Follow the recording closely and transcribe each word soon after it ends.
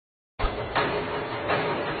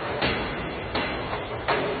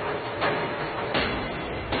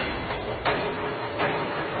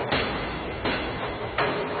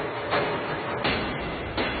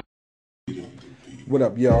What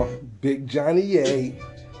up, y'all? Big Johnny A,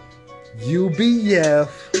 UBF,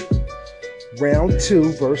 round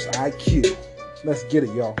 2 versus IQ. Let's get it,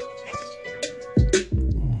 y'all.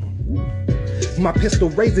 My pistol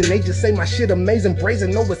raising, they just say my shit amazing, brazen,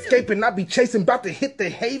 no escaping. I be chasing, about to hit the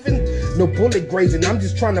haven. No bullet grazing, I'm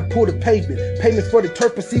just trying to pull the pavement. Payment for the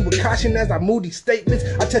turf, proceed with caution as I move these statements.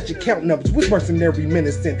 I touch account numbers with mercenary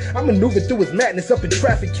menacing. I maneuver through his madness up in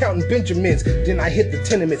traffic, counting Benjamins. Then I hit the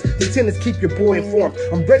tenements. These tenants keep your boy informed.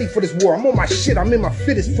 I'm ready for this war, I'm on my shit, I'm in my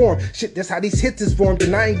fittest form. Shit, that's how these hits is formed,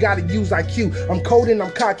 and I ain't gotta use IQ. I'm cold and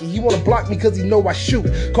I'm cocky, he wanna block me cause he know I shoot.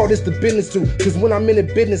 Call this the business too, cause when I'm in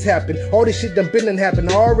it, business happen. All this shit done been and happen.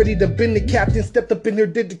 I already done been the captain, stepped up in here,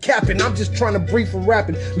 did the capping. I'm just trying to breathe from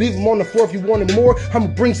rapping. Leave him on the floor if you wanted more. I'ma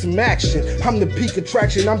bring some action. I'm the peak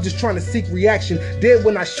attraction. I'm just trying to seek reaction. Dead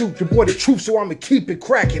when I shoot, your boy the truth, so I'ma keep it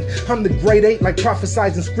cracking. I'm the grade 8 like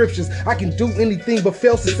prophesizing scriptures. I can do anything but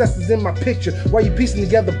fail, success is in my picture. While you piecing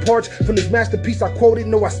together parts from this masterpiece I quoted,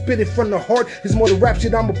 no I spit it from the heart. It's more the rap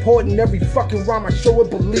shit, I'm a poet, and every fucking rhyme I show it,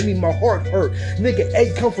 believe me, my heart hurt. Nigga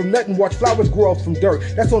 8 come from nothing, watch flowers grow up from dirt.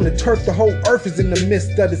 That's on the turf, the whole earth is in the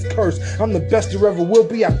midst of this curse. I'm the best there ever will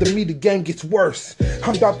be, after me the game gets worse.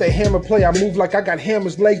 I'm about that hammer play, I move like I got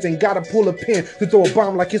hammer's legs, ain't gotta pull a pin to throw a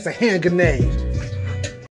bomb like it's a hand grenade.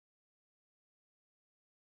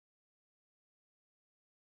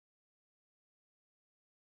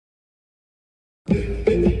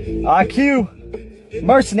 IQ,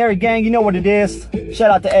 mercenary gang, you know what it is.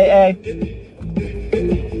 Shout out to AA.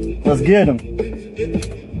 Let's get him.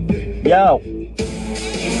 Yo.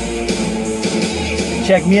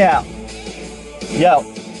 Check me out. Yo.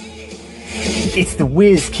 It's the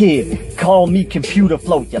Whiz Kid. Call me computer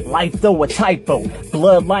flow. Your life though a typo.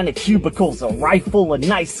 Bloodline of cubicles. A rifle, a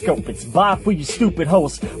nice scope. It's bye for you stupid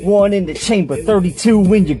hosts. 1 in the chamber,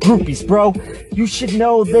 32 in your groupies, bro. You should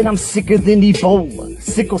know that I'm sicker than Ebola.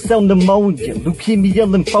 Sickle cell pneumonia, leukemia,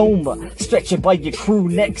 lymphoma. Stretch it by your crew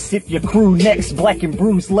neck, sip your crew necks, black and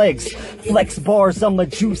bruised legs. Flex bars on my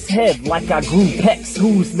juice head like I grew pecs.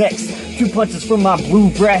 Who's next? 2 punches from my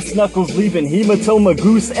blue brass knuckles, leaving hematoma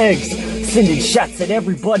goose eggs. Sending shots at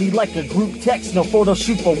everybody like a group text. No photo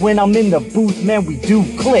shoot, but when I'm in the booth, man, we do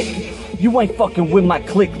click. You ain't fucking with my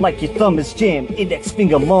click like your thumb is jammed. Index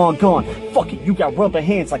finger long gone. Fuck it, you got rubber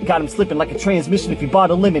hands. I got him slipping like a transmission if you bought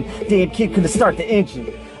a lemon. Damn kid couldn't start the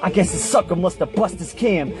engine. I guess the sucker must have bust his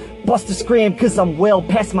cam. Bust a scram cause I'm well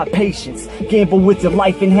past my patience. Gamble with your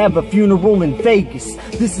life and have a funeral in Vegas.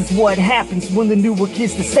 This is what happens when the newer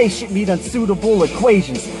kids to say shit meet unsuitable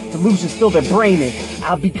equations. Delusions fill their brain in.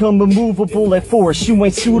 I become immovable at force. You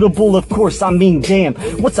ain't suitable, of course, I mean damn.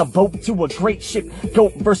 What's a vote to a great ship?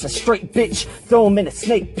 Goat versus straight bitch. Throw him in a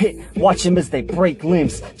snake pit. Watch him as they break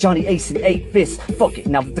limbs. Johnny Ace and 8 fists. Fuck it,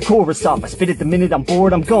 now with the chorus off. I spit it the minute I'm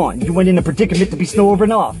bored, I'm gone. You ain't in a predicament to be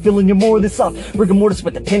snoring off. Feeling you more than soft. Rigor mortis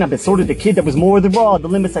with the pen. I've been sort of the kid that was more than raw. The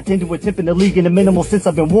limits I tend to attempt in the league in the minimal since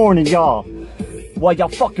I've been warning y'all. Why y'all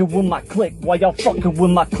fucking with my clique? Why y'all fucking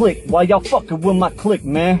with my clique? Why y'all fucking with my clique,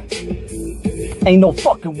 man? Ain't no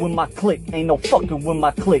fucking with my clique. Ain't no fucking with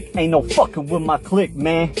my clique. Ain't no fucking with my clique,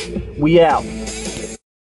 man. We out.